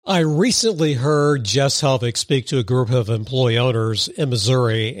I recently heard Jess Helvig speak to a group of employee owners in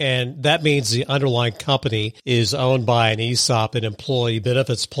Missouri, and that means the underlying company is owned by an ESOP, an employee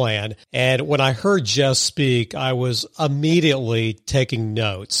benefits plan. And when I heard Jess speak, I was immediately taking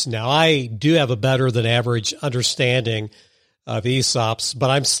notes. Now, I do have a better than average understanding of ESOPs, but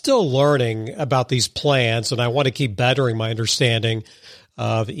I'm still learning about these plans, and I want to keep bettering my understanding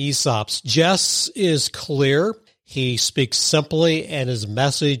of ESOPs. Jess is clear. He speaks simply, and his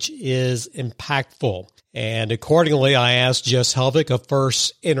message is impactful. And accordingly, I asked Jess Helvig of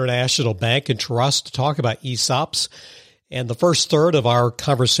First International Bank and Trust to talk about ESOPs. And the first third of our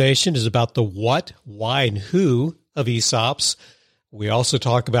conversation is about the what, why, and who of ESOPs. We also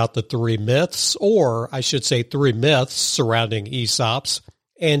talk about the three myths, or I should say three myths surrounding ESOPs.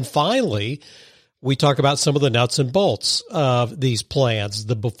 And finally, we talk about some of the nuts and bolts of these plans,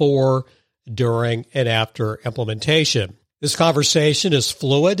 the before, during, and after implementation. This conversation is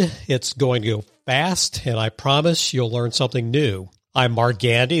fluid. It's going to go fast, and I promise you'll learn something new. I'm Mark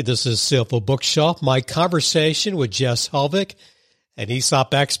Gandy. This is CFO Bookshelf. My conversation with Jess Helvig, an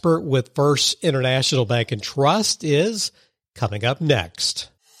ESOP expert with First International Bank and Trust, is coming up next.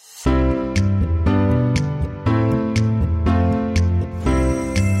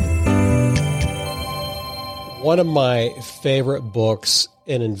 One of my favorite books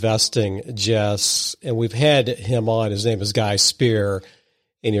in investing, Jess, and we've had him on, his name is Guy Spier,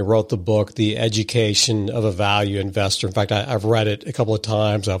 and he wrote the book, The Education of a Value Investor. In fact, I've read it a couple of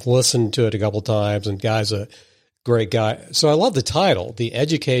times. I've listened to it a couple of times, and Guy's a great guy. So I love the title, The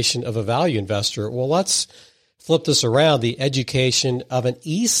Education of a Value Investor. Well, let's flip this around, The Education of an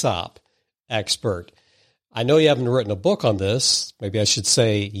ESOP Expert. I know you haven't written a book on this, maybe I should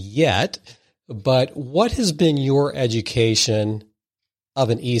say yet, but what has been your education of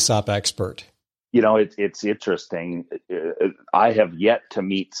an ESOP expert? You know, it's interesting. I have yet to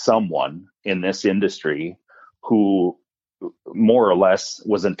meet someone in this industry who more or less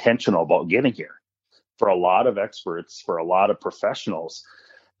was intentional about getting here. For a lot of experts, for a lot of professionals,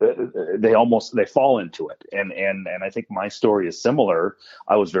 they fall into it. And I think my story is similar.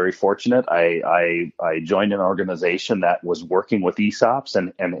 I was very fortunate. I joined an organization that was working with ESOPs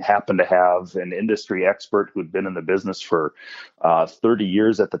and happened to have an industry expert who'd been in the business for 30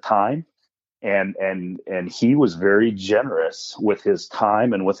 years at the time. And he was very generous with his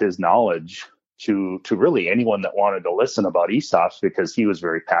time and with his knowledge to really anyone that wanted to listen about ESOPs, because he was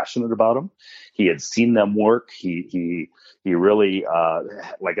very passionate about them. He had seen them work. He really,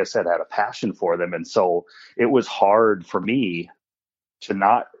 like I said, had a passion for them. And so it was hard for me to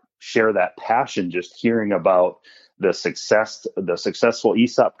not share that passion, just hearing about the successful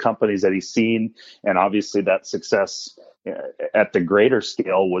ESOP companies that he's seen. And obviously that success at the greater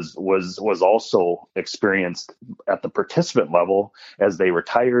scale was also experienced at the participant level as they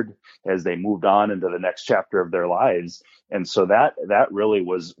retired, as they moved on into the next chapter of their lives. And so that really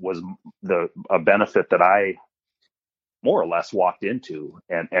was a benefit that I more or less walked into,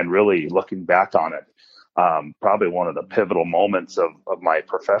 and really looking back on it, probably one of the pivotal moments of my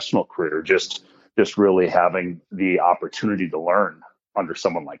professional career, just really having the opportunity to learn under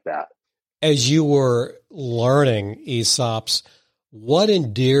someone like that. As you were learning ESOPs, what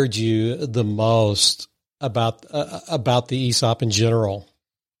endeared you the most about the ESOP in general?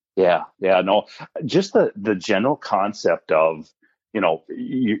 No, just the general concept of, you know,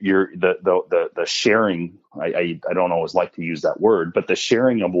 you're the sharing. I don't always like to use that word, but the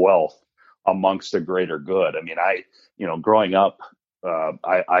sharing of wealth amongst a greater good. I mean, growing up,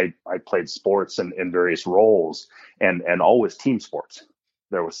 I played sports in various roles, and always team sports.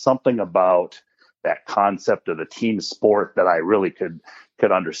 There was something about that concept of the team sport that I really could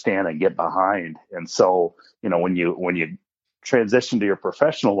understand and get behind. And so, you know, when you transition to your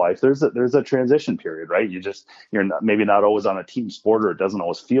professional life, there's a transition period, right? You're maybe not always on a team sport, or it doesn't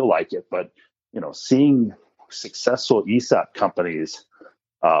always feel like it, but, you know, seeing successful ESOP companies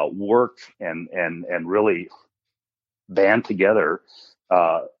work and really band together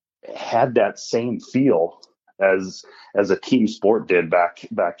had that same feel as a team sport did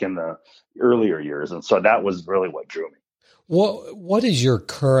back in the earlier years. And so that was really what drew me. What is your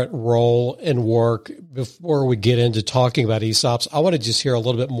current role in work? Before we get into talking about ESOPs, I want to just hear a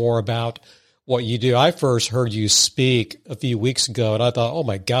little bit more about what you do. I first heard you speak a few weeks ago, and I thought, oh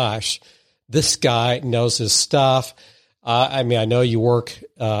my gosh, this guy knows his stuff. I mean, I know you work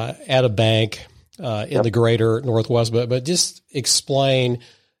at a bank in the greater Northwest, but just explain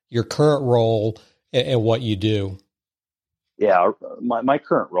your current role and what you do. Yeah, my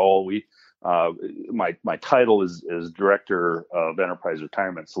current role, my title is Director of Enterprise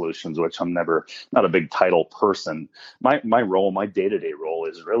Retirement Solutions, which I'm not a big title person. My role, my day-to-day role,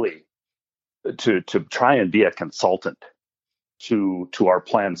 is really to try and be a consultant to our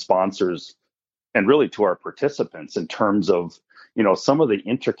plan sponsors and really to our participants in terms of, some of the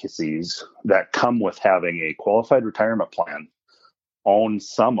intricacies that come with having a qualified retirement plan, own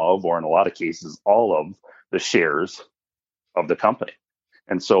some of, or in a lot of cases, all of the shares of the company.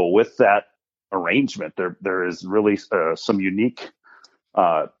 And so with that arrangement, there is really some unique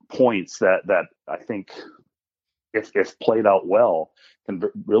points that I think, if played out well, can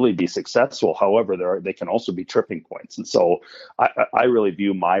really be successful. However, they can also be tripping points. And so I really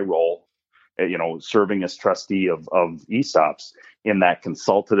view my role, serving as trustee of ESOPs, in that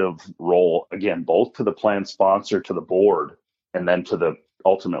consultative role, again, both to the plan sponsor, to the board, and then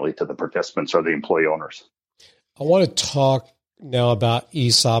ultimately to the participants or the employee owners. I want to talk now about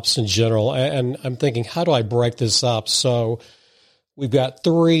ESOPs in general, and I'm thinking, how do I break this up? So we've got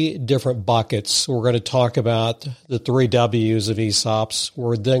 3 different buckets. We're going to talk about the 3 W's of ESOPs.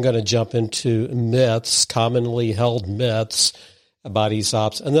 We're then going to jump into myths, commonly held myths about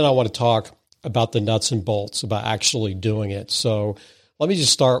ESOPs. And then I want to talk about the nuts and bolts, about actually doing it. So let me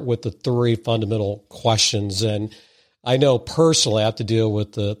just start with the 3 fundamental questions. And I know personally I have to deal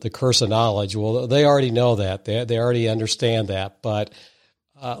with the curse of knowledge. Well, they already know that. They already understand that. But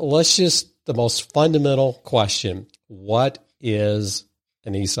let's just, the most fundamental question, what is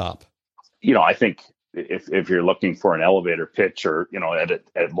an ESOP? I think if you're looking for an elevator pitch, or,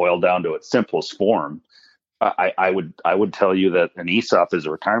 at boiled down to its simplest form, I would tell you that an ESOP is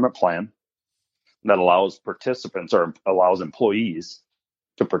a retirement plan that allows participants, or allows employees,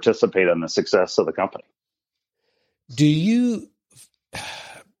 to participate in the success of the company. Do you,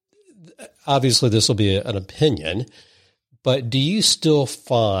 obviously this will be an opinion, but do you still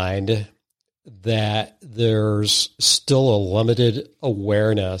find that there's still a limited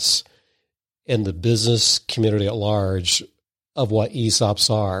awareness in the business community at large of what ESOPs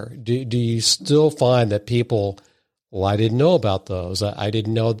are? Do you still find that people, well, I didn't know about those. I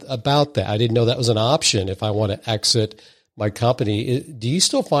didn't know about that. I didn't know that was an option if I want to exit my company. Do you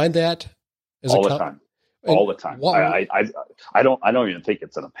still find that? All the time. All the time. I don't even think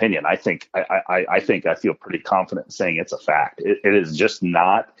it's an opinion. I think I feel pretty confident in saying it's a fact. It is just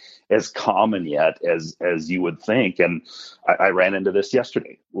not as common yet as you would think. And I ran into this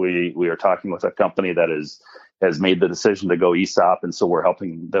yesterday. We are talking with a company that has made the decision to go ESOP, and so we're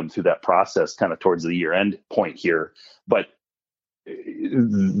helping them through that process, kind of towards the year end point here. But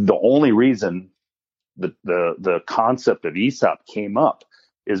the only reason the concept of ESOP came up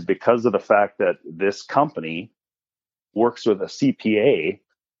is because of the fact that this company works with a CPA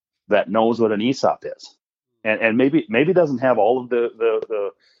that knows what an ESOP is, and maybe doesn't have all of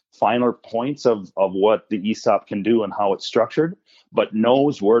the finer points of what the ESOP can do and how it's structured, but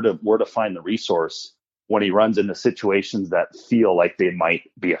knows where to find the resource when he runs into situations that feel like they might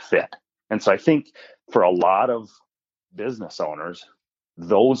be a fit. And so I think for a lot of business owners,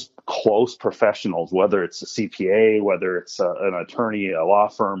 those close professionals, whether it's a CPA, whether it's an attorney, a law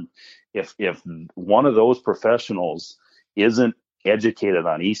firm, if one of those professionals isn't educated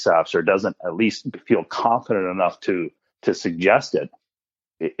on ESOPs, or doesn't at least feel confident enough to suggest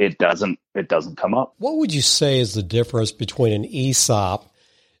it doesn't come up. What would you say is the difference between an ESOP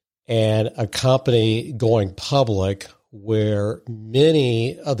and a company going public, where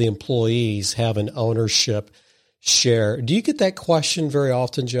many of the employees have an ownership share? Do you get that question very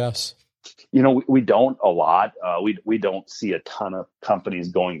often, Jess? We don't a lot. We don't see a ton of companies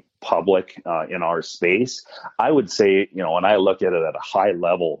going public in our space. I would say, when I look at it at a high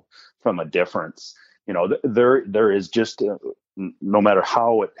level from a difference, there is just, no matter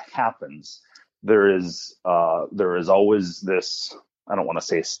how it happens, there is always this, I don't want to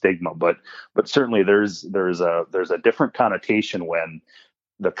say stigma, but certainly there's a different connotation when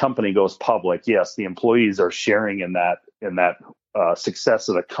the company goes public. Yes, the employees are sharing in that success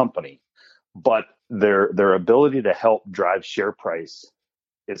of the company, but their ability to help drive share price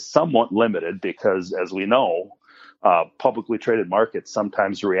is somewhat limited, because, as we know, publicly traded markets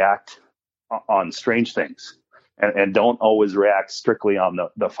sometimes react on strange things, and don't always react strictly on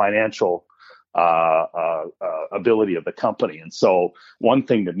the financial ability of the company. And so one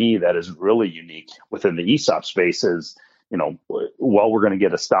thing to me that is really unique within the ESOP space is, while we're going to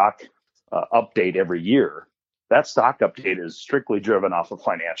get a stock update every year, that stock update is strictly driven off of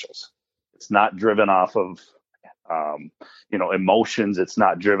financials. It's not driven off of, emotions. It's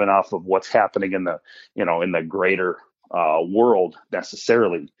not driven off of what's happening in the greater world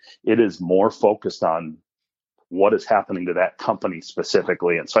necessarily. It is more focused on what is happening to that company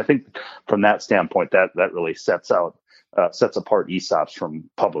specifically. And so I think from that standpoint, that really sets apart ESOPs from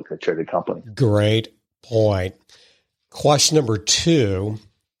publicly traded companies. Great point. Question number 2,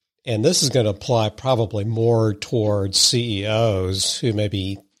 and this is going to apply probably more towards CEOs who may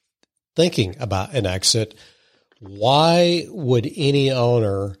be thinking about an exit. Why would any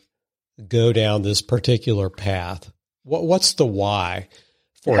owner go down this particular path? What's the why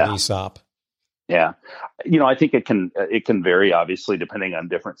for an ESOP? Yeah. I think it can vary, obviously, depending on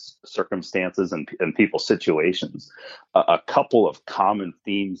different circumstances and people's situations. A couple of common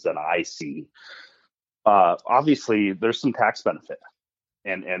themes that I see, obviously, there's some tax benefit.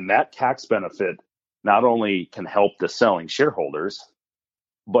 And that tax benefit not only can help the selling shareholders,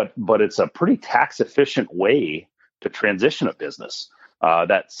 but it's a pretty tax efficient way to transition a business.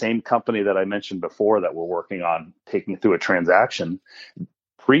 That same company that I mentioned before that we're working on taking through a transaction,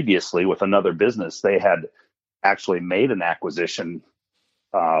 previously with another business, they had actually made an acquisition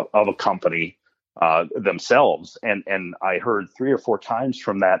of a company themselves, and I heard 3 or 4 times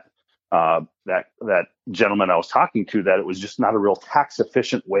from that gentleman I was talking to that it was just not a real tax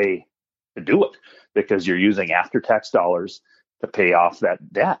efficient way to do it, because you're using after tax dollars to pay off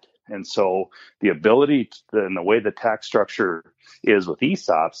that debt. And so the ability and the way the tax structure is with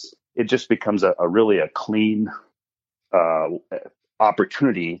ESOPs, it just becomes a really clean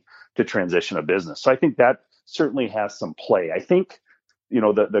opportunity to transition a business. So I think that certainly has some play. I think,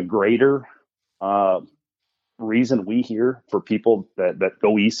 the greater reason we hear for people that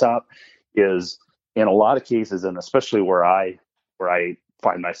go ESOP is, in a lot of cases, and especially where I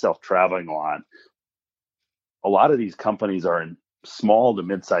find myself traveling a lot of these companies are in small to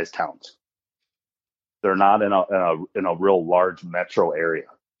mid-sized towns. They're not in a real large metro area.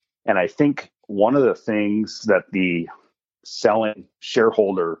 And I think one of the things that the selling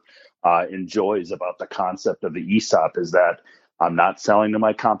shareholder enjoys about the concept of the ESOP is that I'm not selling to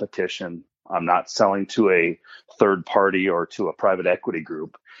my competition. I'm not selling to a third party or to a private equity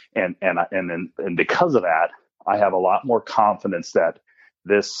group. And because of that, I have a lot more confidence that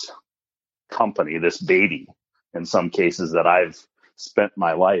this company, this baby, in some cases that I've spent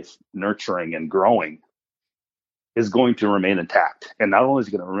my life nurturing and growing, is going to remain intact. And not only is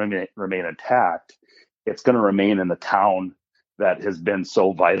it going to remain intact, it's going to remain in the town that has been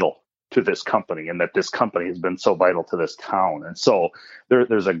so vital to this company, and that this company has been so vital to this town. And so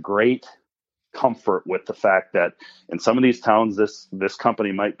there's a great comfort with the fact that in some of these towns, this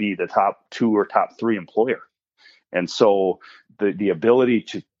company might be the top 2 or top 3 employer. And so the ability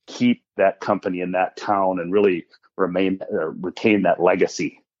to keep that company in that town and really retain that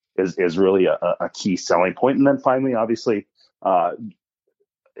legacy is really a key selling point. And then finally, obviously,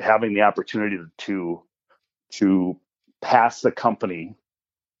 having the opportunity to pass the company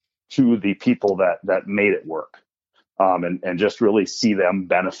to the people that made it work, and just really see them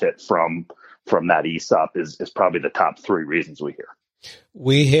benefit from that ESOP is probably the top 3 reasons we hear.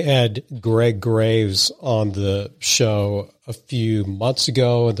 We had Greg Graves on the show a few months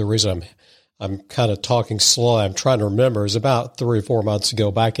ago, and the reason I'm kind of talking slow, I'm trying to remember, is about 3 or 4 months ago,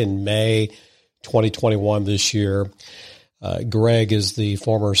 back in May 2021 this year. Greg is the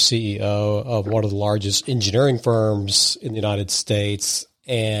former CEO of one of the largest engineering firms in the United States.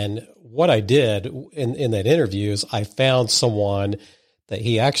 And what I did in that interview is I found someone that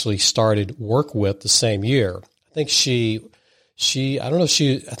he actually started work with the same year. I think she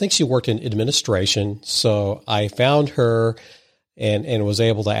worked in administration. So I found her and was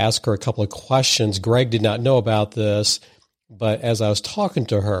able to ask her a couple of questions. Greg did not know about this, but as I was talking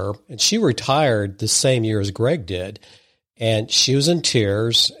to her, and she retired the same year as Greg did, and she was in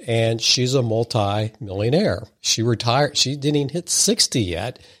tears, and she's a multi-millionaire. She retired. She didn't even hit 60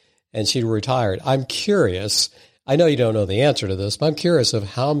 yet, and she retired. I'm curious. I know you don't know the answer to this, but I'm curious of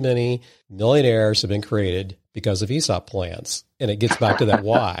how many millionaires have been created because of ESOP plans. And it gets back to that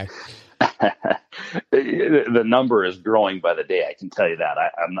why. The number is growing by the day. I can tell you that.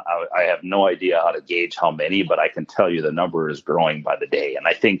 I have no idea how to gauge how many, but I can tell you the number is growing by the day. And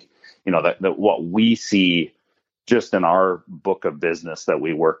I think, that what we see just in our book of business that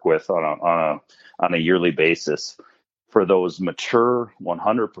we work with on a yearly basis, for those mature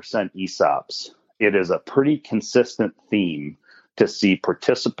 100% ESOPs, it is a pretty consistent theme to see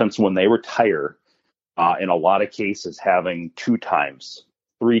participants when they retire, in a lot of cases, having 2 times,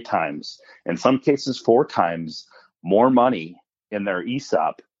 3 times, in some cases 4 times more money in their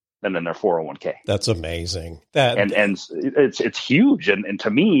ESOP than in their 401k. That's amazing. And it's huge. And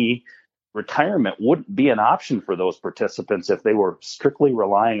to me, retirement wouldn't be an option for those participants if they were strictly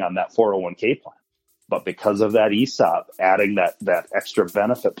relying on that 401k plan. But because of that ESOP, adding that extra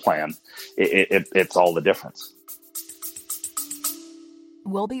benefit plan, it's all the difference.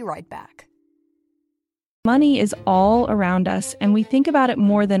 We'll be right back. Money is all around us, and we think about it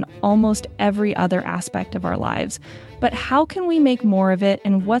more than almost every other aspect of our lives. But how can we make more of it,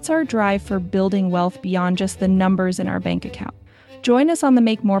 and what's our drive for building wealth beyond just the numbers in our bank account? Join us on the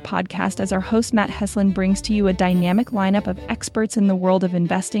Make More podcast as our host Matt Heslin brings to you a dynamic lineup of experts in the world of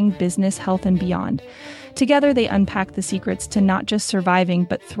investing, business, health, and beyond. Together, they unpack the secrets to not just surviving,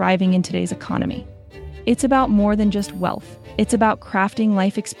 but thriving in today's economy. It's about more than just wealth. It's about crafting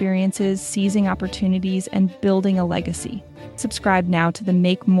life experiences, seizing opportunities, and building a legacy. Subscribe now to the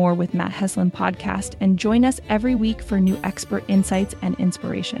Make More with Matt Heslin podcast and join us every week for new expert insights and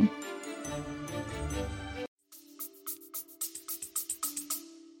inspiration.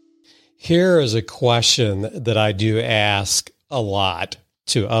 Here is a question that I do ask a lot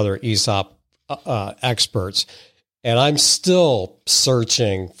to other ESOP experts, and I'm still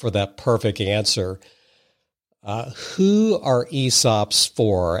searching for that perfect answer. Who are ESOPs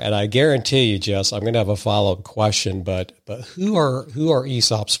for? And I guarantee you, Jess, I'm going to have a follow-up question, but who are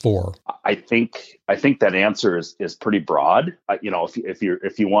ESOPs for? I think that answer is pretty broad.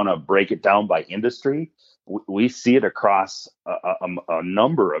 If you want to break it down by industry, we see it across a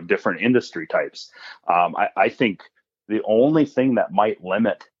number of different industry types. I think the only thing that might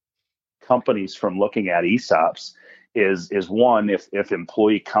limit companies from looking at ESOPs is one, if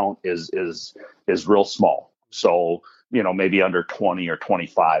employee count is real small. So, maybe under 20 or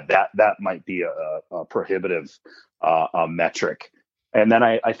 25, that might be a prohibitive metric. And then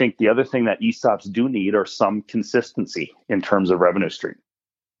I think the other thing that ESOPs do need are some consistency in terms of revenue stream.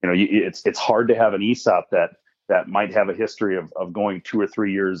 It's hard to have an ESOP that might have a history of going 2 or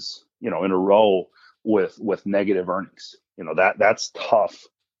 3 years, in a row with negative earnings. That's tough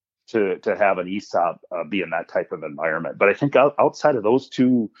to have an ESOP be in that type of environment. But I think outside of those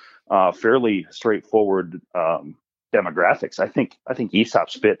two fairly straightforward demographics, I think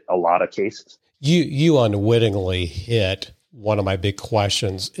ESOPs fit a lot of cases. You unwittingly hit one of my big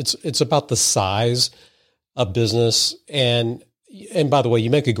questions. It's about the size of business, and by the way, you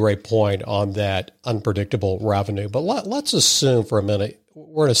make a great point on that unpredictable revenue. But let's assume for a minute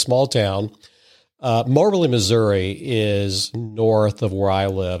we're in a small town. Moberly, Missouri is north of where I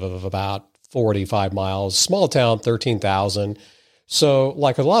live, of about 45 miles. Small town, 13,000. So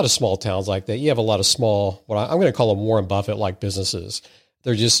like a lot of small towns like that, you have a lot of small, what I'm going to call them Warren Buffett-like businesses.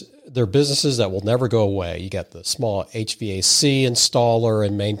 They're businesses that will never go away. You got the small HVAC installer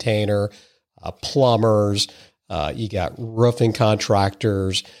and maintainer, plumbers, you got roofing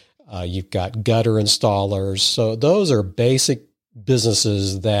contractors, you've got gutter installers. So those are basic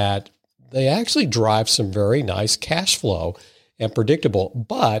businesses that they actually drive some very nice cash flow and predictable,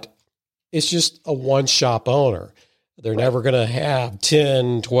 but it's just a one-shop owner. They're never going to have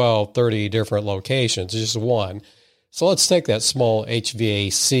 10, 12, 30 different locations. It's just one. So let's take that small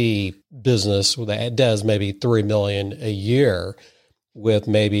HVAC business that does maybe $3 million a year with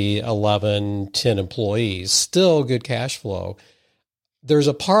maybe 11, 10 employees. Still good cash flow. There's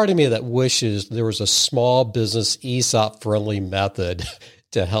a part of me that wishes there was a small business ESOP-friendly method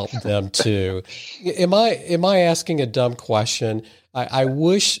to help them too. Am I asking a dumb question? I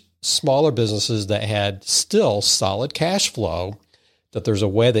wish smaller businesses that had still solid cash flow, that there's a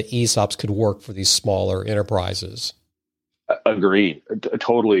way that ESOPs could work for these smaller enterprises. Agreed.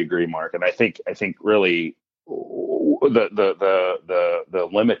 Totally agree, Mark. And I think really the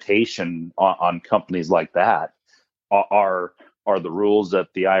limitation on companies like that are the rules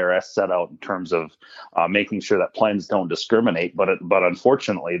that the IRS set out in terms of making sure that plans don't discriminate. But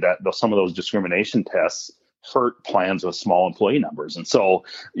unfortunately, that some of those discrimination tests hurt plans with small employee numbers. And so,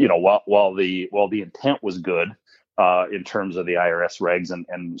 while the intent was good in terms of the IRS regs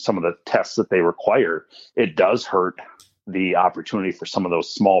and some of the tests that they require, it does hurt the opportunity for some of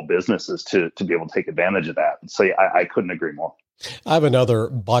those small businesses to be able to take advantage of that. So I couldn't agree more. I have another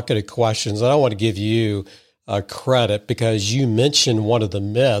bucket of questions. I want to give you credit because you mentioned one of the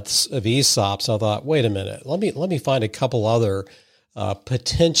myths of ESOPs. I thought, wait a minute, let me find a couple other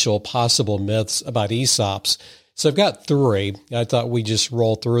potential possible myths about ESOPs. So I've got 3. I thought we just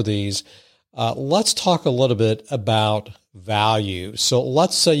roll through these. Let's talk a little bit about value. So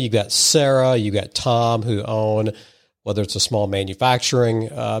let's say you got Sarah, you got Tom who own, whether it's a small manufacturing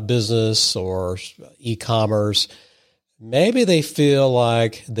business or e-commerce. Maybe they feel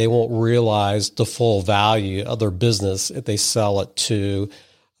like they won't realize the full value of their business if they sell it to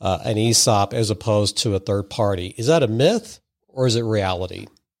an ESOP as opposed to a third party. Is that a myth or is it reality?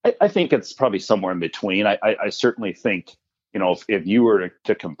 I think it's probably somewhere in between. I certainly think, if you were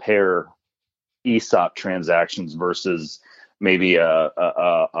to compare ESOP transactions versus maybe a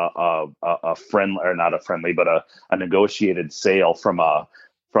friendly, or not a friendly, but a negotiated sale from a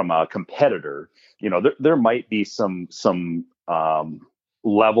competitor, there might be some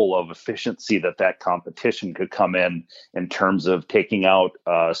level of efficiency that competition could come in terms of taking out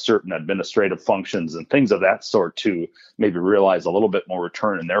certain administrative functions and things of that sort to maybe realize a little bit more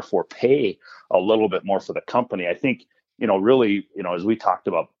return and therefore pay a little bit more for the company. I think, really, as we talked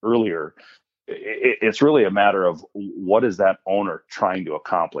about earlier, it's really a matter of what is that owner trying to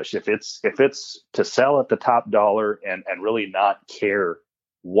accomplish. If it's to sell at the top dollar and really not care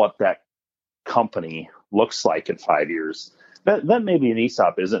what that company looks like in 5 years, then maybe an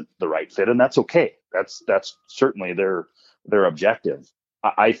ESOP isn't the right fit, and that's okay. That's certainly their objective.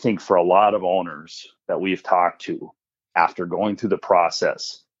 I think for a lot of owners that we've talked to after going through the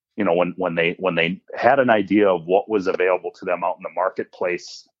process, when they had an idea of what was available to them out in the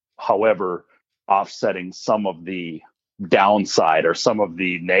marketplace, however, offsetting some of the downside or some of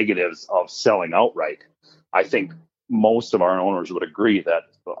the negatives of selling outright, I think most of our owners would agree that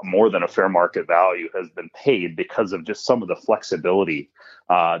more than a fair market value has been paid because of just some of the flexibility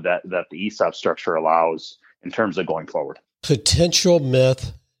that the ESOP structure allows in terms of going forward. Potential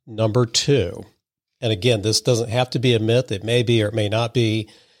myth number 2. And again, this doesn't have to be a myth. It may be or it may not be.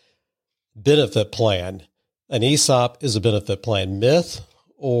 Benefit plan. An ESOP is a benefit plan. Myth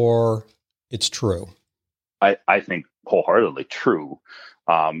or it's true? I think wholeheartedly true.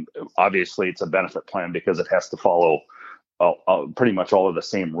 Obviously, it's a benefit plan because it has to follow pretty much all of the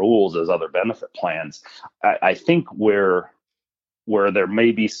same rules as other benefit plans. I think where there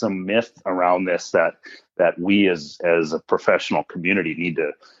may be some myth around this that we as a professional community need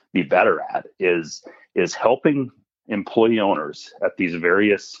to be better at is helping employee owners at these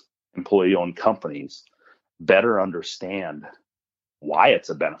various employee-owned companies better understand why it's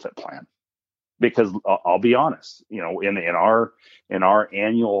a benefit plan. Because I'll be honest, in our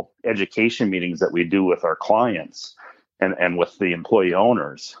annual education meetings that we do with our clients and with the employee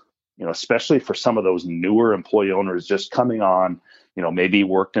owners, especially for some of those newer employee owners just coming on, maybe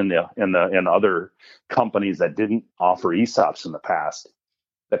worked in other companies that didn't offer ESOPs in the past.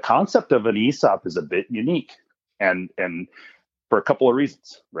 The concept of an ESOP is a bit unique, and for a couple of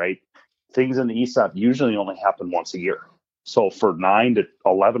reasons, right? Things in the ESOP usually only happen once a year. So for 9 to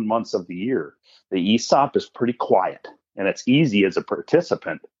 11 months of the year, the ESOP is pretty quiet, and it's easy as a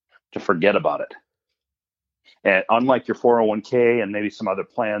participant to forget about it. And unlike your 401k and maybe some other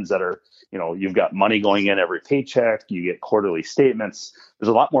plans that are, you've got money going in every paycheck, you get quarterly statements, there's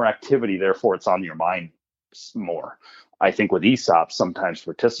a lot more activity, therefore it's on your mind more. I think with ESOPs, sometimes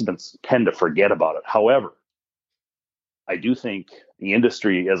participants tend to forget about it. However, I do think the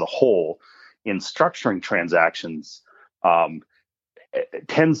industry as a whole in structuring transactions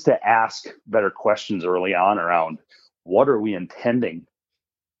tends to ask better questions early on around what are we intending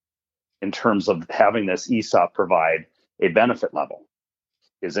in terms of having this ESOP provide a benefit level.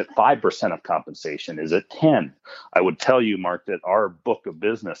 Is it 5% of compensation? Is it 10? I would tell you, Mark, that our book of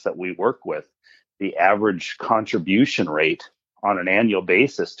business that we work with, the average contribution rate on an annual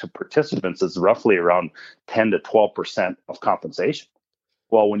basis to participants is roughly around 10 to 12% of compensation.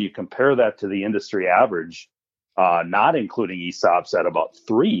 Well, when you compare that to the industry average, not including ESOPs at about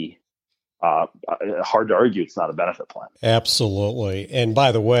 3, hard to argue it's not a benefit plan. Absolutely. And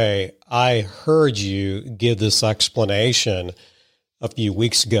by the way, I heard you give this explanation a few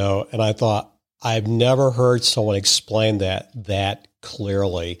weeks ago, and I thought, I've never heard someone explain that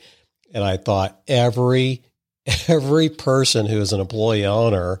clearly. And I thought every person who is an employee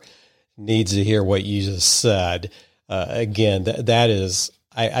owner needs to hear what you just said. Again, that is,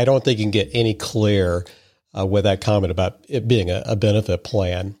 I don't think you can get any clearer with that comment about it being a benefit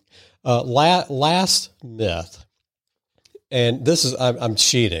plan. Last myth, and this is, I'm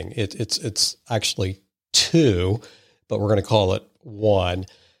cheating. It's actually 2, but we're going to call it 1.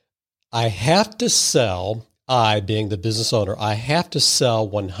 I have to sell, I being the business owner, I have to sell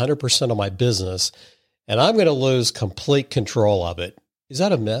 100% of my business, and I'm going to lose complete control of it. Is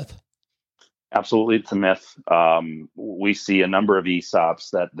that a myth? Absolutely, it's a myth. We see a number of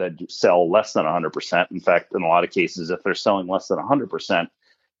ESOPs that sell less than 100%. In fact, in a lot of cases, if they're selling less than 100%,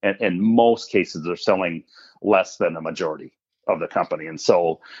 and in most cases, they're selling less than a majority of the company. And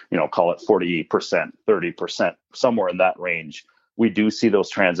so, call it 40%, 30%, somewhere in that range. We do see those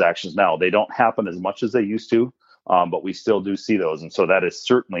transactions now. They don't happen as much as they used to, but we still do see those. And so that is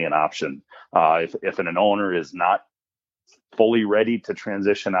certainly an option. If an owner is not fully ready to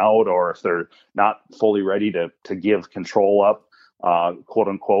transition out, or if they're not fully ready to give control up, quote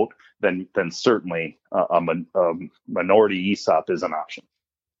unquote, then certainly a minority ESOP is an option.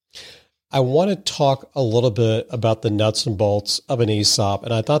 I want to talk a little bit about the nuts and bolts of an ESOP.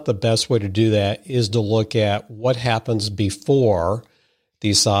 And I thought the best way to do that is to look at what happens before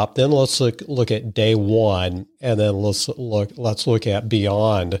the ESOP. Then let's look at day one, and then let's look at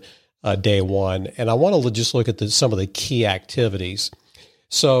beyond day one. And I want to just look at some of the key activities.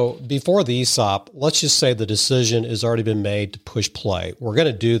 So before the ESOP, let's just say the decision has already been made to push play. We're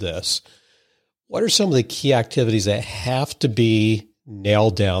going to do this. What are some of the key activities that have to be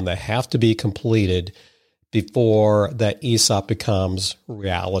nailed down, that have to be completed before that ESOP becomes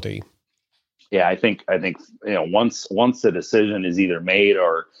reality? Yeah, I think once the decision is either made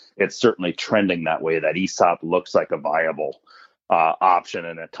or it's certainly trending that way, that ESOP looks like a viable option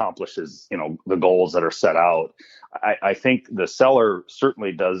and accomplishes the goals that are set out. I think the seller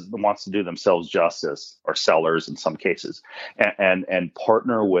certainly wants to do themselves justice, or sellers in some cases, and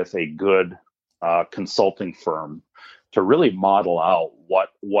partner with a good consulting firm to really model out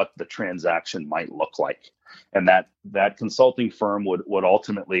what the transaction might look like. And that consulting firm would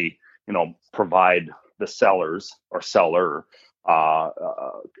ultimately, provide the sellers or seller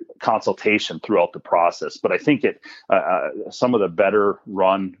consultation throughout the process. But I think some of the better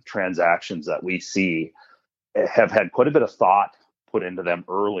run transactions that we see have had quite a bit of thought put into them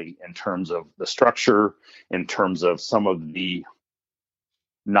early in terms of the structure, in terms of some of the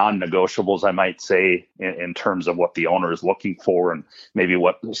non-negotiables, I might say, in terms of what the owner is looking for, and maybe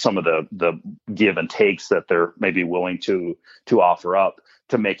what some of the give and takes that they're maybe willing to offer up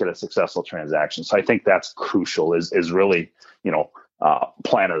to make it a successful transaction. So I think that's crucial, is really,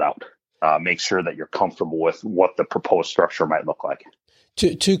 plan it out. Make sure that you're comfortable with what the proposed structure might look like.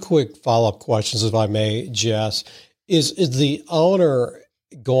 Two quick follow-up questions, if I may, Jess. Is the owner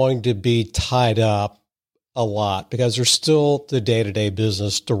going to be tied up a lot, because there's still the day-to-day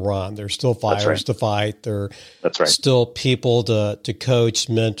business to run? There's still fires to fight. That's right. Still people to coach,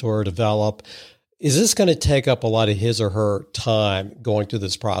 mentor, develop. Is this going to take up a lot of his or her time going through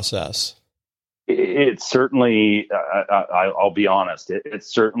this process? It certainly, I'll be honest, it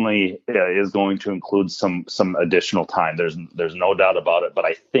certainly is going to include some additional time. There's no doubt about it. But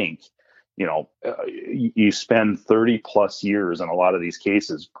I think, you spend 30 plus years in a lot of these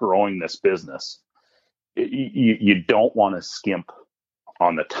cases growing this business. You don't want to skimp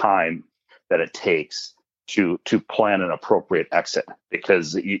on the time that it takes to plan an appropriate exit,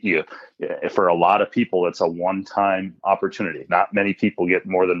 because for a lot of people, it's a one-time opportunity. Not many people get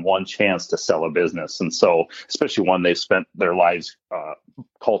more than one chance to sell a business, and so especially one they've spent their lives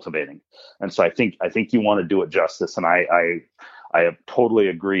cultivating. And so I think you want to do it justice, and I totally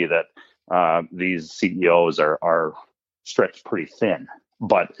agree that these CEOs are stretched pretty thin.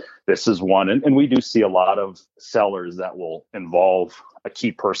 But this is one, and we do see a lot of sellers that will involve a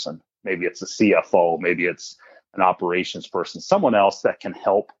key person. Maybe it's a CFO, maybe it's an operations person, someone else that can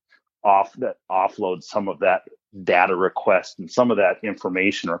help offload some of that data request and some of that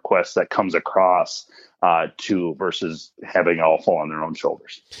information request that comes across versus having it all fall on their own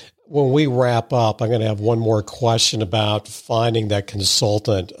shoulders. When we wrap up, I'm going to have one more question about finding that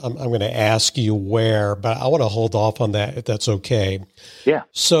consultant. I'm going to ask you where, but I want to hold off on that if that's okay. Yeah.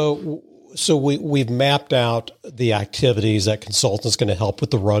 So we've mapped out the activities that consultant's going to help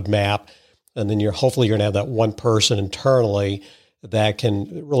with the roadmap, and then hopefully you're going to have that one person internally that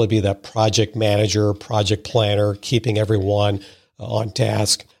can really be that project manager, project planner, keeping everyone on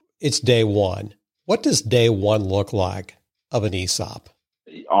task. It's day one. What does day one look like of an ESOP?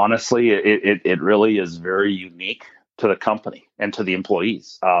 Honestly, it really is very unique to the company and to the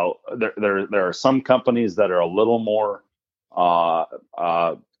employees. There are some companies that are a little more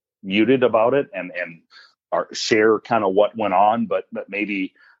muted about it and share kind of what went on, but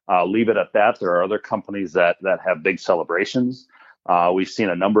maybe leave it at that. There are other companies that have big celebrations. We've seen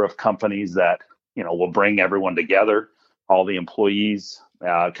a number of companies that will bring everyone together, all the employees,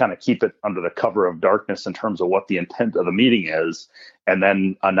 kind of keep it under the cover of darkness in terms of what the intent of the meeting is, and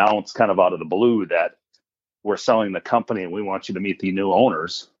then announce kind of out of the blue that we're selling the company and we want you to meet the new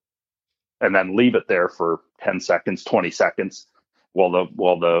owners, and then leave it there for 10 seconds, 20 seconds while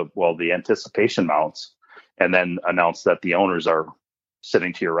the anticipation mounts, and then announce that the owners are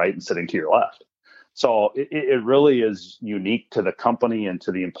sitting to your right and sitting to your left. So it really is unique to the company and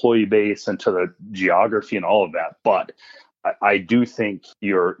to the employee base and to the geography and all of that. But I do think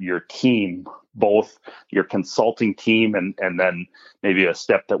your team, both your consulting team and then maybe a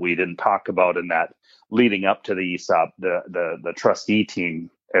step that we didn't talk about in that leading up to the ESOP, the trustee team,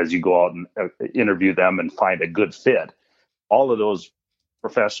 as you go out and interview them and find a good fit, all of those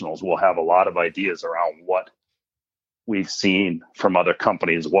professionals will have a lot of ideas around what we've seen from other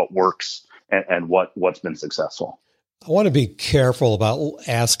companies, what works and what's been successful. I want to be careful about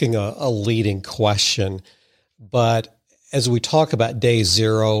asking a leading question, but as we talk about day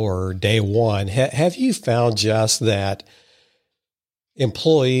zero or day one, have you found just that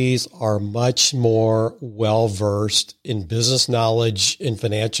employees are much more well-versed in business knowledge and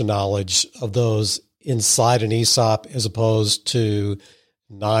financial knowledge of those inside an ESOP as opposed to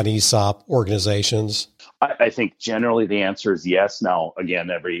non-ESOP organizations? I think generally the answer is yes. Now,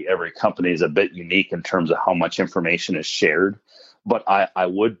 again, every company is a bit unique in terms of how much information is shared. But I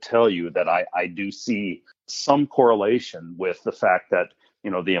would tell you that I do see some correlation with the fact that,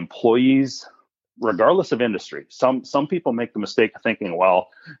 the employees, regardless of industry, some people make the mistake of thinking, well,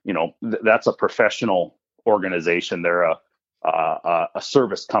 that's a professional organization. They're a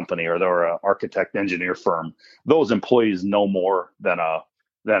service company, or they're an architect engineer firm. Those employees know more than a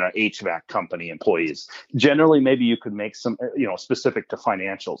HVAC company employees. Generally, maybe you could make some, specific to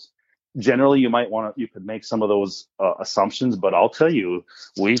financials. Generally, you could make some of those assumptions, but I'll tell you,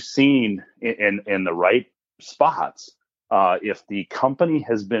 we've seen in the right spots, if the company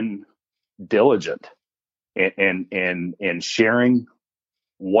has been diligent in sharing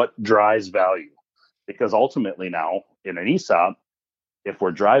what drives value, because ultimately now in an ESOP, if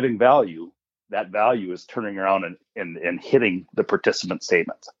we're driving value, that value is turning around and hitting the participant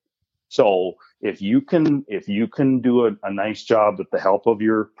statements. So if you can do a nice job with the help of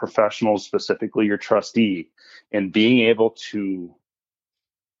your professionals, specifically your trustee, in being able to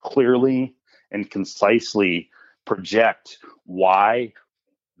clearly and concisely project why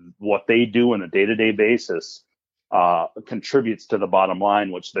what they do on a day-to-day basis contributes to the bottom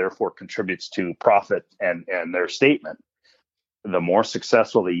line, which therefore contributes to profit and their statement, the more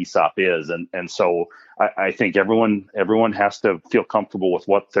successful the ESOP is. And so I think everyone has to feel comfortable with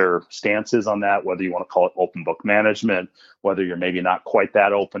what their stance is on that, whether you want to call it open book management, whether you're maybe not quite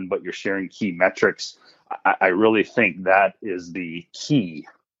that open, but you're sharing key metrics. I really think that is the key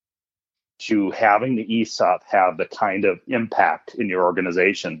to having the ESOP have the kind of impact in your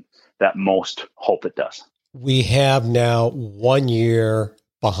organization that most hope it does. We have now 1 year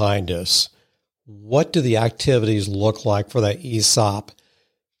behind us. What do the activities look like for that ESOP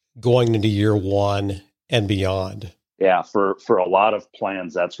going into year one and beyond? Yeah, for a lot of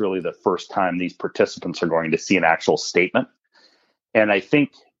plans, that's really the first time these participants are going to see an actual statement. And I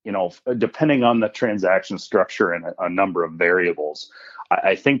think, depending on the transaction structure and a number of variables,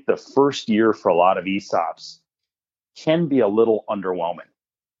 I think the first year for a lot of ESOPs can be a little underwhelming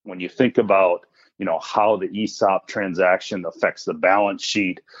when you think about, how the ESOP transaction affects the balance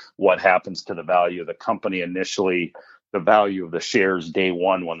sheet, what happens to the value of the company initially, the value of the shares day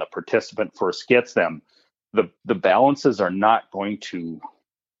one when the participant first gets them. The balances are not going to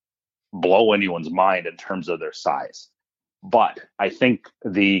blow anyone's mind in terms of their size. But I think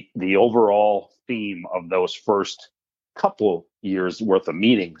the overall theme of those first couple years worth of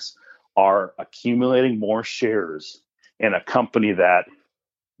meetings are accumulating more shares in a company that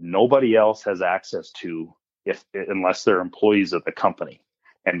nobody else has access to unless they're employees of the company,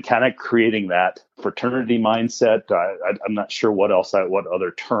 and kind of creating that fraternity mindset. I'm not sure what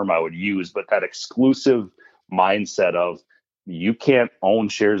other term I would use, but that exclusive mindset of you can't own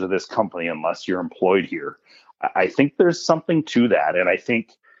shares of this company unless you're employed here. I think there's something to that. And I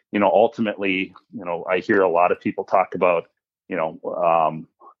think, ultimately, I hear a lot of people talk about,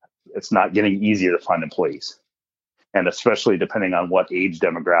 it's not getting easier to find employees. And especially depending on what age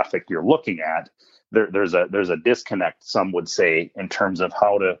demographic you're looking at, there's a disconnect, some would say, in terms of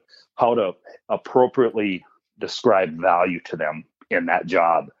how to appropriately describe value to them in that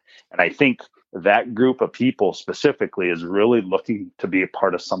job. And I think that group of people specifically is really looking to be a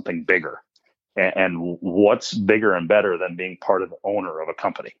part of something bigger. And what's bigger and better than being part of the owner of a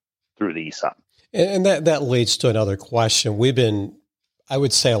company through the ESOP? And that leads to another question. I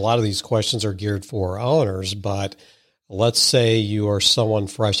would say a lot of these questions are geared for owners, but let's say you are someone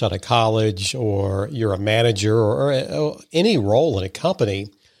fresh out of college, or you're a manager, or any role in a company.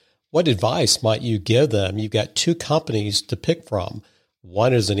 What advice might you give them? You've got two companies to pick from.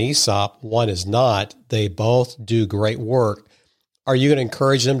 One is an ESOP, one is not. They both do great work. Are you going to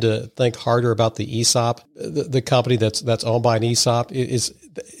encourage them to think harder about the ESOP, the company that's owned by an ESOP? Is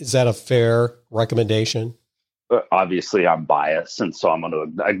that a fair recommendation? Obviously, I'm biased, and so I'm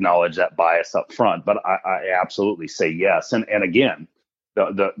going to acknowledge that bias up front. But I absolutely say yes. And again,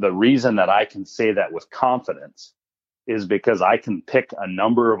 the reason that I can say that with confidence is because I can pick a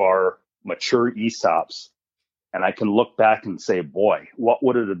number of our mature ESOPs, and I can look back and say, boy, what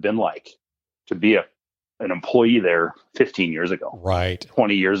would it have been like to be an employee there 15 years ago, right?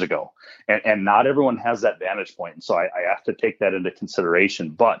 20 years ago. And not everyone has that vantage point. And so I have to take that into consideration.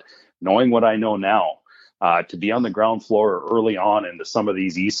 But knowing what I know now, to be on the ground floor early on into some of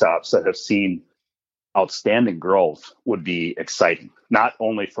these ESOPs that have seen outstanding growth would be exciting, not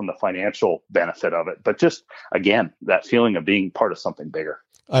only from the financial benefit of it, but just, again, that feeling of being part of something bigger.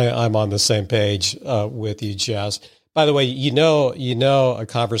 I'm on the same page with you, Jess. By the way, you know, a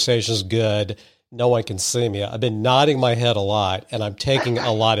conversation is good. No one can see me. I've been nodding my head a lot, and I'm taking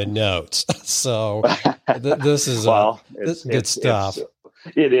a lot of notes. So this is good stuff.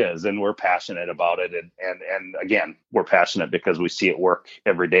 It is, and we're passionate about it. And again, we're passionate because we see it work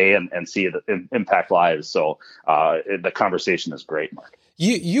every day and see it impact lives. So the conversation is great, Mark.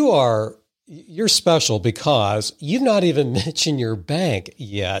 You're special because you've not even mentioned your bank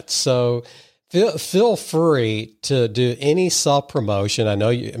yet. So feel free to do any self-promotion. I know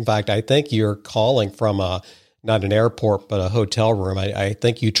in fact, I think you're calling from not an airport, but a hotel room. I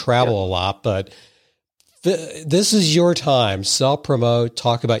think you travel a lot, but this is your time. Self-promote,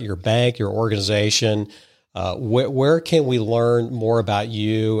 talk about your bank, your organization. Where can we learn more about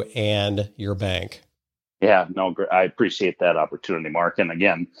you and your bank? Yeah, no, I appreciate that opportunity, Mark. And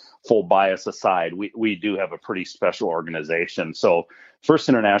again, full bias aside, we do have a pretty special organization. So First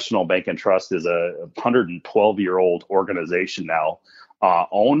International Bank and Trust is a 112-year-old organization now,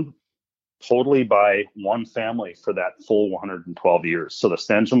 owned totally by one family for that full 112 years. So the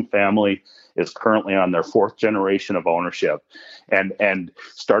Stensham family is currently on their fourth generation of ownership, and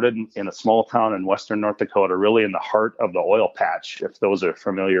started in a small town in western North Dakota, really in the heart of the oil patch. If those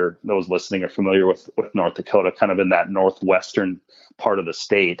listening are familiar with North Dakota, kind of in that northwestern part of the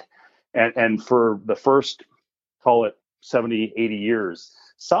state. And for the first, call it 70, 80 years,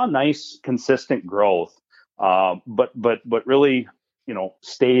 saw nice, consistent growth, but really,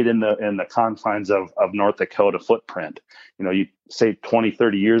 stayed in the confines of North Dakota footprint. You say 20,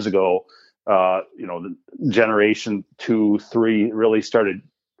 30 years ago, the generation 2, 3 really started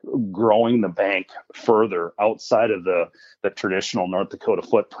growing the bank further outside of the traditional North Dakota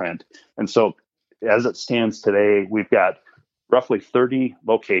footprint. And so as it stands today, we've got roughly 30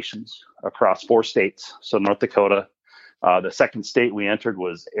 locations across 4 states. So North Dakota, the second state we entered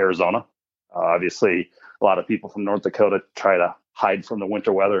was Arizona. Obviously, a lot of people from North Dakota try to hide from the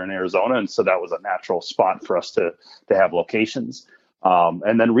winter weather in Arizona. And so that was a natural spot for us to have locations.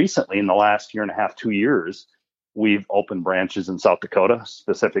 And then recently, in the last year and a half, 2 years, we've opened branches in South Dakota,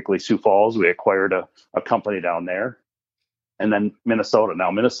 specifically Sioux Falls. We acquired a company down there. And then Minnesota.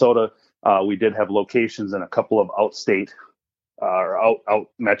 Now, Minnesota, we did have locations in a couple of outstate out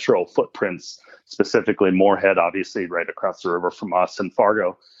metro footprints, specifically Moorhead, obviously right across the river from us, and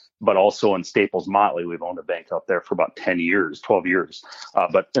Fargo, but also in Staples Motley. We've owned a bank out there for about 10 years, 12 years.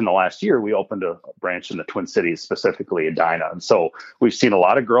 But in the last year, we opened a branch in the Twin Cities, specifically Edina. And so we've seen a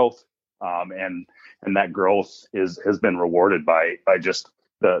lot of growth, and that growth has been rewarded by just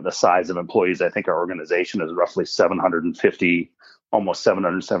the size of employees. I think our organization is roughly 750, almost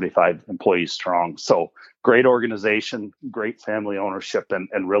 775 employees strong. So great organization, great family ownership,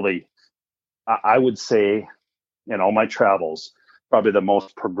 and really, I would say in all my travels, probably the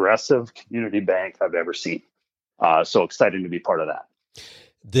most progressive community bank I've ever seen. So exciting to be part of that.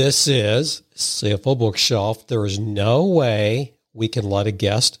 This is CFO Bookshelf. There is no way we can let a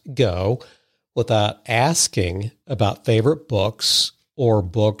guest go without asking about favorite books or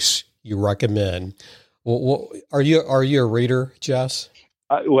books you recommend. Well, are you a reader, Jess?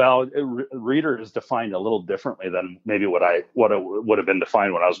 Well, reader is defined a little differently than maybe what it would have been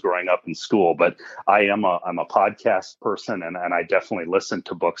defined when I was growing up in school. But I'm a podcast person, and I definitely listen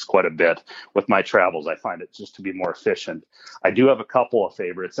to books quite a bit with my travels. I find it just to be more efficient. I do have a couple of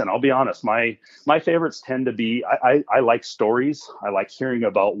favorites, and I'll be honest, my favorites tend to be I like stories. I like hearing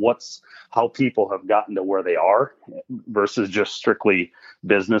about how people have gotten to where they are versus just strictly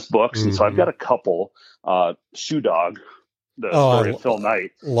business books. Mm-hmm. And so I've got a couple. Shoe Dog. The story of Phil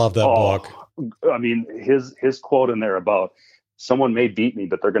Knight. Love that book. I mean, his quote in there about someone may beat me,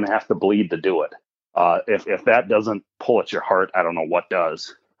 but they're going to have to bleed to do it. If that doesn't pull at your heart, I don't know what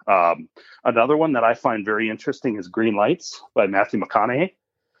does. Another one that I find very interesting is Green Lights by Matthew McConaughey.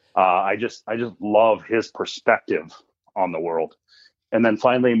 I just love his perspective on the world. And then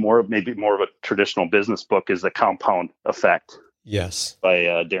finally, maybe more of a traditional business book is The Compound Effect. Yes, by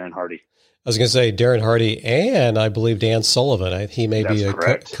Darren Hardy. I was going to say Darren Hardy, and I believe Dan Sullivan. He may be a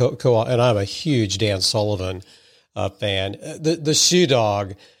co, and I'm a huge Dan Sullivan fan. The Shoe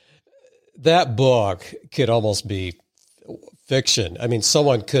Dog, that book could almost be fiction. I mean,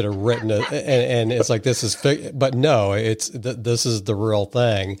 someone could have written it, and it's like this is, but no, this is the real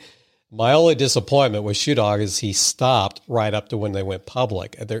thing. My only disappointment with Shoe Dog is he stopped right up to when they went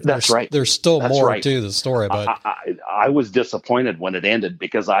public. That's right. There's still more to the story, but I was disappointed when it ended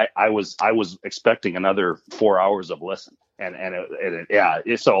because I was expecting another 4 hours of listen,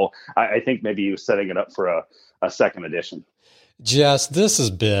 So I think maybe he was setting it up for a second edition. Jess, this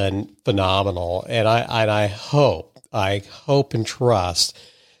has been phenomenal, and I hope and trust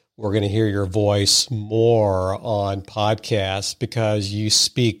we're going to hear your voice more on podcasts because you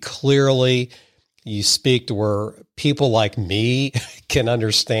speak clearly. You speak to where people like me can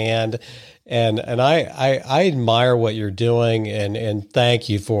understand. And I admire what you're doing and thank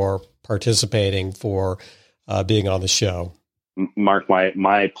you for participating, for being on the show. Mark,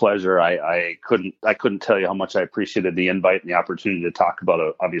 my pleasure. I couldn't tell you how much I appreciated the invite and the opportunity to talk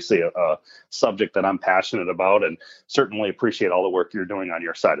about obviously a subject that I'm passionate about, and certainly appreciate all the work you're doing on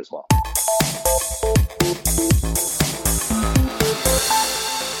your side as well.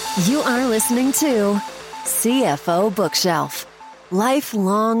 You are listening to CFO Bookshelf,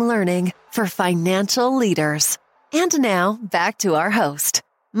 lifelong learning for financial leaders. And now back to our host,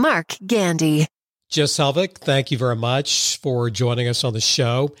 Mark Gandy. Jess Helvig, thank you very much for joining us on the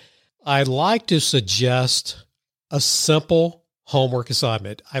show. I'd like to suggest a simple homework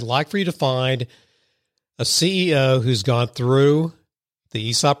assignment. I'd like for you to find a CEO who's gone through the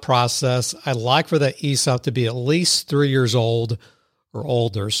ESOP process. I'd like for that ESOP to be at least 3 years old or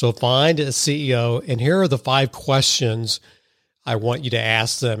older. So find a CEO, and here are the 5 questions I want you to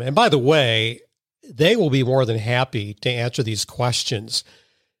ask them. And by the way, they will be more than happy to answer these questions.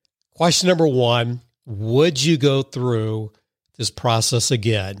 Question number 1, would you go through this process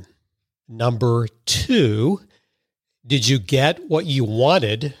again? Number 2, did you get what you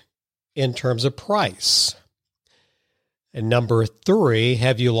wanted in terms of price? And number 3,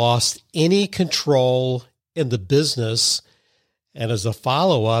 have you lost any control in the business? And as a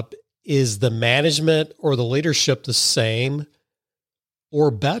follow-up, is the management or the leadership the same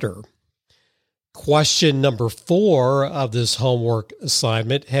or better? Question number 4 of this homework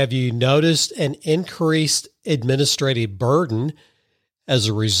assignment, have you noticed an increased administrative burden as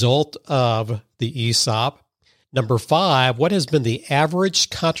a result of the ESOP? Number 5, what has been the average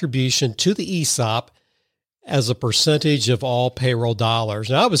contribution to the ESOP as a percentage of all payroll dollars?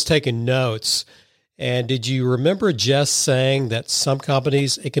 Now, I was taking notes, and did you remember Jess saying that some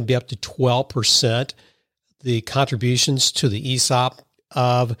companies, it can be up to 12%, the contributions to the ESOP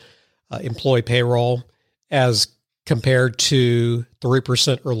of employee payroll as compared to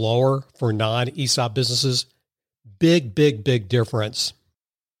 3% or lower for non-ESOP businesses? Big difference.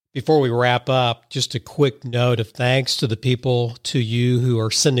 Before we wrap up, just a quick note of thanks to the people, to you who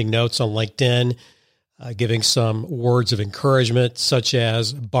are sending notes on LinkedIn, giving some words of encouragement, such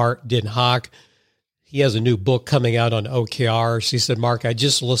as Bart Den Haag. He has a new book coming out on OKRs. He said, Mark, I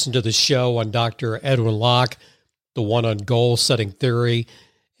just listened to the show on Dr. Edwin Locke, the one on goal setting theory,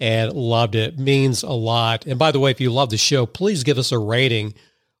 and loved it. Means a lot. And by the way, if you love the show, please give us a rating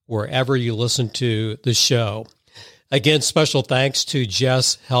wherever you listen to the show. Again, special thanks to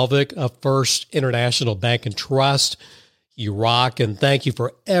Jess Helvig of First International Bank and Trust. You rock, and thank you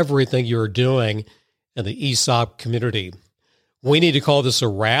for everything you're doing in the ESOP community. We need to call this a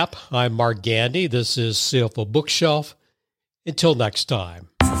wrap. I'm Mark Gandy. This is CFO Bookshelf. Until next time.